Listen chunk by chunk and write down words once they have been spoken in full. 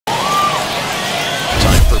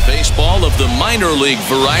baseball of the minor league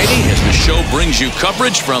variety as the show brings you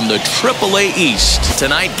coverage from the AAA East.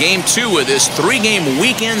 Tonight, Game 2 of this 3-game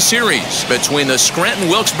weekend series between the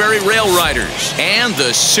Scranton-Wilkes-Barre Rail Riders and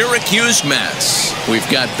the Syracuse Mets. We've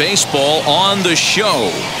got baseball on the show,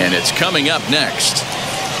 and it's coming up next.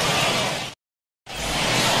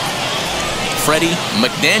 Freddie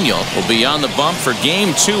McDaniel will be on the bump for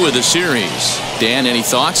Game 2 of the series. Dan, any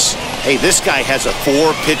thoughts? Hey, this guy has a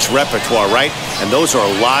 4-pitch repertoire, right? And those are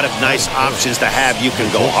a lot of nice options to have. You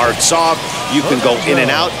can go hard soft, you can go in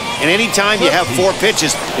and out. And anytime you have 4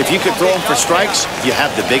 pitches, if you can throw them for strikes, you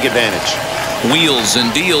have the big advantage. Wheels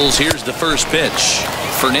and deals. Here's the first pitch.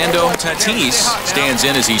 Fernando Tatis stands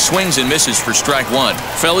in as he swings and misses for strike 1.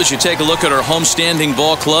 Fellas, you take a look at our homestanding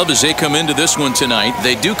ball club as they come into this one tonight.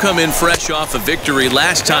 They do come in fresh off a victory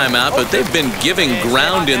last time out, but they've been giving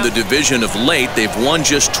ground in the division of late. They've won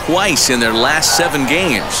just twice in their last 7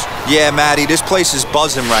 games. Yeah, Matty, this place is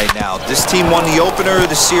buzzing right now. This team won the opener of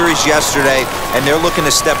the series yesterday, and they're looking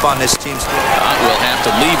to step on this team's... We'll have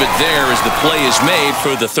to leave it there as the play is made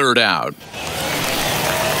for the 3rd out.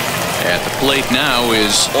 At the plate now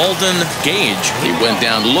is Alden Gage. He went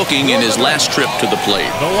down looking in his last trip to the plate.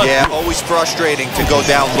 Yeah, always frustrating to go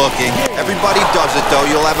down looking. Everybody does it, though.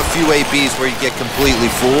 You'll have a few ABs where you get completely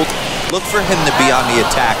fooled. Look for him to be on the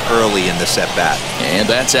attack early in this at-bat. And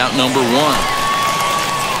that's out number 1.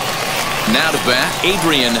 Now to bat,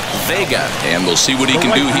 Adrian Vega. And we'll see what he can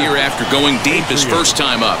do here after going deep his first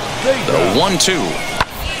time up. The 1-2.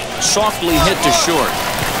 Softly hit to short.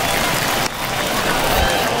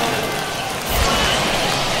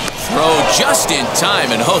 Throw just in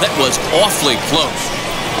time, and that was awfully close.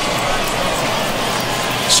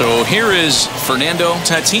 So here is Fernando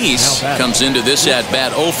Tatis. Comes into this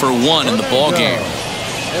at-bat 0 for 1 in the ball game.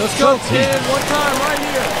 Hey, let's go, kid. One time right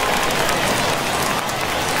here.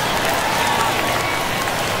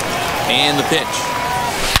 And the pitch.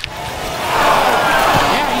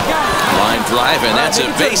 Line drive, and that's a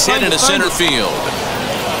base hit into center field.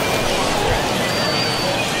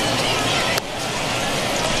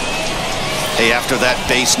 Hey, after that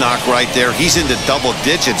base knock right there, he's into double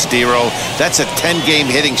digits, Dero. That's a 10-game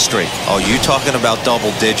hitting streak. Oh, you talking about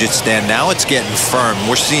double digits, Dan? Now it's getting firm.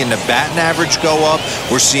 We're seeing the batting average go up.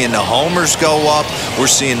 We're seeing the homers go up.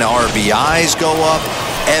 We're seeing the RBIs go up.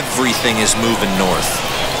 Everything is moving north.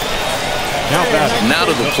 Now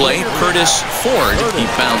to the plate, Curtis Ford. He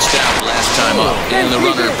bounced out last time up, and the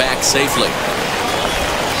runner back safely.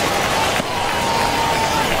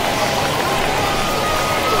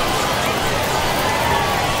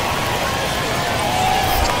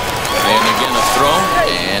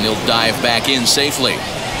 And he'll dive back in safely.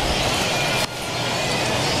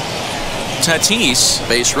 Tatis,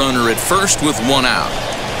 base runner at first with 1 out.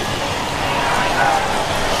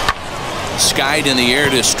 Skied in the air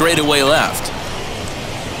to straightaway left.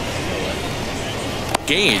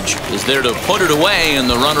 Gage is there to put it away, and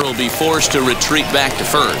the runner will be forced to retreat back to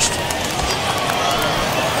first.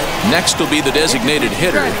 Next will be the designated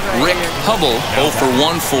hitter, Rick Hubble. 0 for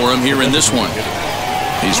 1 for him here in this one.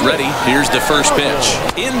 He's ready. Here's the first pitch.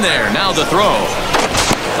 In there. Now the throw.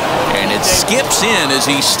 And it skips in as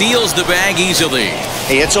he steals the bag easily.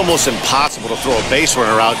 Hey, it's almost impossible to throw a base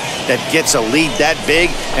runner out that gets a lead that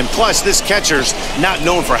big. And plus, this catcher's not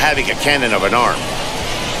known for having a cannon of an arm.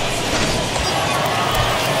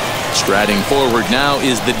 Striding forward now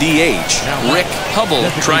is the DH, Rick Hubble,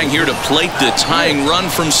 trying here to plate the tying run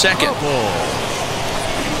from second.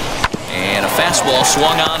 And a fastball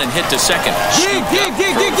swung on and hit to second. First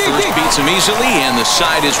beats him easily, and the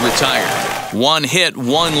side is retired. 1 hit,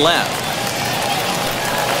 1 left.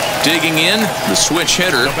 Digging in, the switch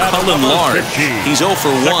hitter, Cullen Lard. He's 0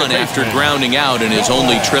 for 1 after grounding out in his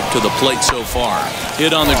only trip to the plate so far.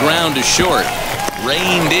 Hit on the ground to short.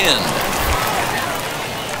 Reined in.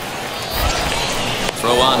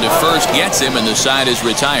 Throw on to first gets him, and the side is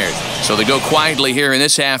retired. So they go quietly here in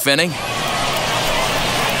this half inning.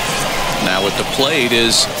 Now at the plate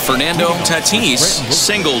is Fernando Tatis,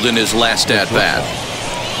 singled in his last at-bat.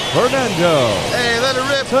 Fernando. Hey, let it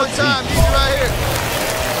rip one time. Keep it right here.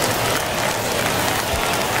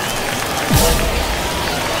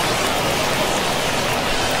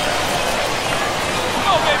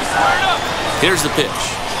 Come on, baby, square it up. Here's the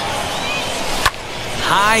pitch.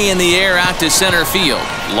 High in the air out to center field.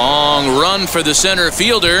 Long run for the center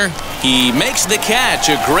fielder. He makes the catch.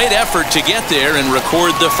 A great effort to get there and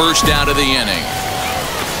record the first out of the inning.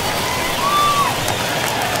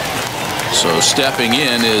 So stepping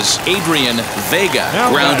in is Adrian Vega,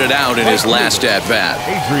 grounded out in his last at-bat.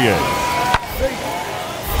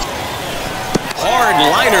 Hard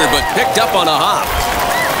liner, but picked up on a hop.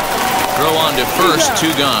 Throw on On to first,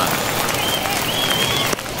 2 gone.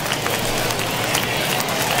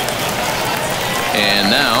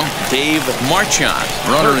 And now, Dave Marchant,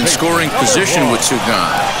 runner in scoring position with 2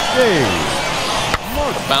 gone.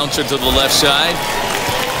 Bouncer to the left side.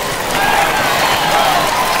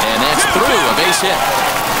 And that's through, a base hit.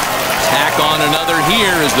 Tack on another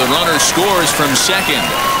here as the runner scores from second.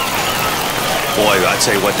 Boy, I'd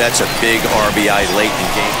tell you what, that's a big RBI late in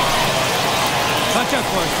the game.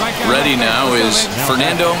 Ready now is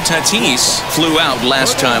Fernando Tatis. Flew out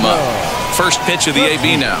last time up. First pitch of the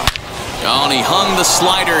AB now. Oh, and he hung the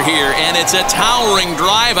slider here, and it's a towering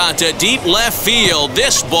drive out to deep left field.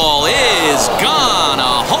 This ball is gone.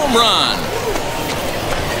 A home run.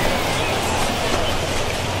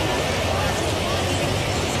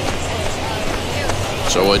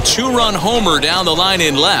 So a 2-run homer down the line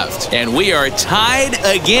in left, and we are tied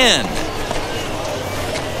again.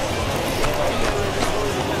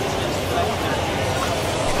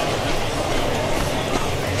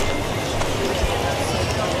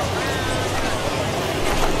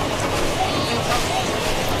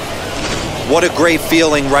 What a great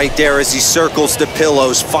feeling right there as he circles the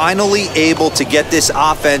pillows. Finally able to get this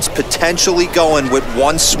offense potentially going with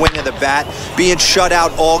one swing of the bat. Being shut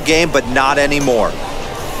out all game, but not anymore.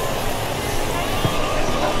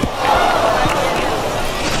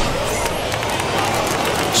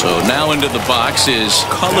 So now into the box is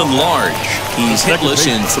Cullen Large. He's hitless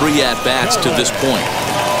in 3 at-bats to this point.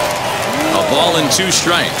 A ball and 2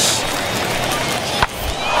 strikes.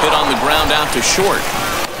 Hit on the ground out to short.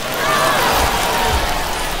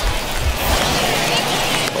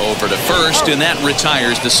 Over to first, and that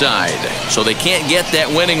retires the side. So they can't get that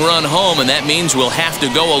winning run home, and that means we'll have to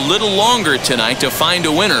go a little longer tonight to find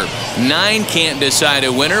a winner. 9 can't decide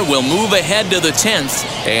a winner. We'll move ahead to the 10th,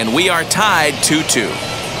 and we are tied 2-2.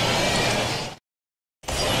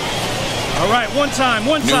 All right, one time.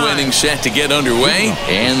 New inning set to get underway,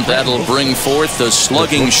 and that'll bring forth the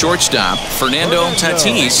slugging shortstop, Fernando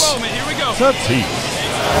Tatis.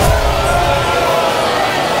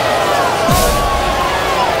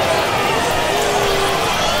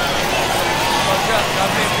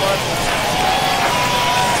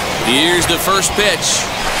 Here's the first pitch.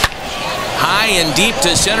 High and deep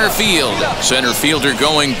to center field. Center fielder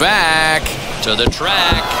going back to the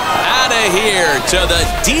track. Out of here to the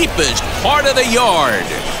deepest part of the yard.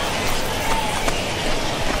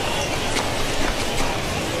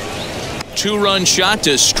 Two-run shot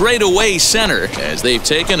to straightaway center as they've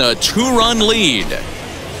taken a 2-run lead.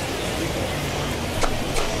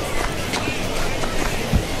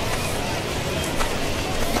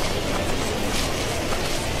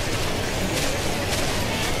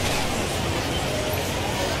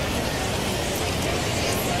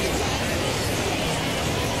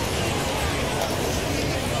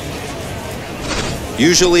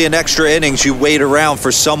 Usually in extra innings, you wait around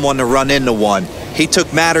for someone to run into one. He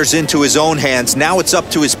took matters into his own hands. Now it's up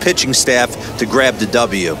to his pitching staff to grab the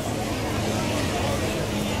W.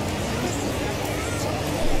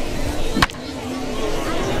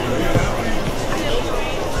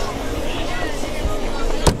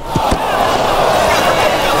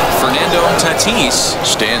 Fernando Tatis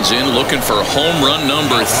stands in looking for home run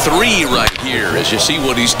number 3 right here as you see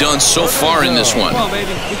what he's done so far in this one. Come on, baby.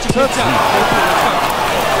 Get your pitch out.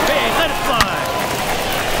 Hey, let it fly.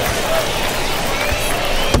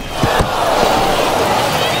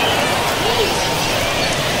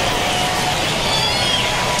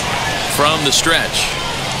 From the stretch.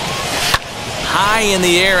 High in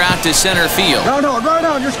the air out to center field. No, right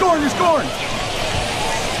on. You're scoring.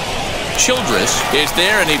 Childress is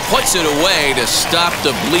there, and he puts it away to stop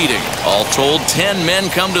the bleeding. All told, 10 men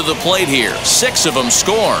come to the plate here. 6 of them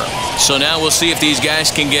score. So now we'll see if these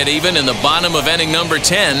guys can get even in the bottom of inning number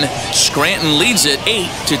 10. Scranton leads it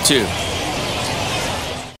 8-2.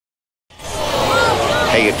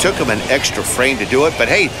 Hey, it took them an extra frame to do it, but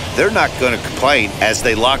hey, they're not going to complain as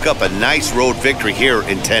they lock up a nice road victory here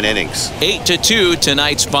in 10 innings. 8-2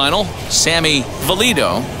 tonight's final. Sammy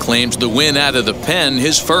Valido claims the win out of the pen,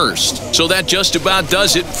 his first. So that just about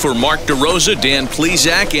does it for Mark DeRosa, Dan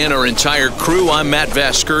Plezak, and our entire crew. I'm Matt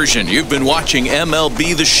Vasgersian. You've been watching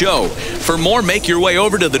MLB The Show. For more, make your way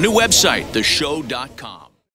over to the new website, theshow.com.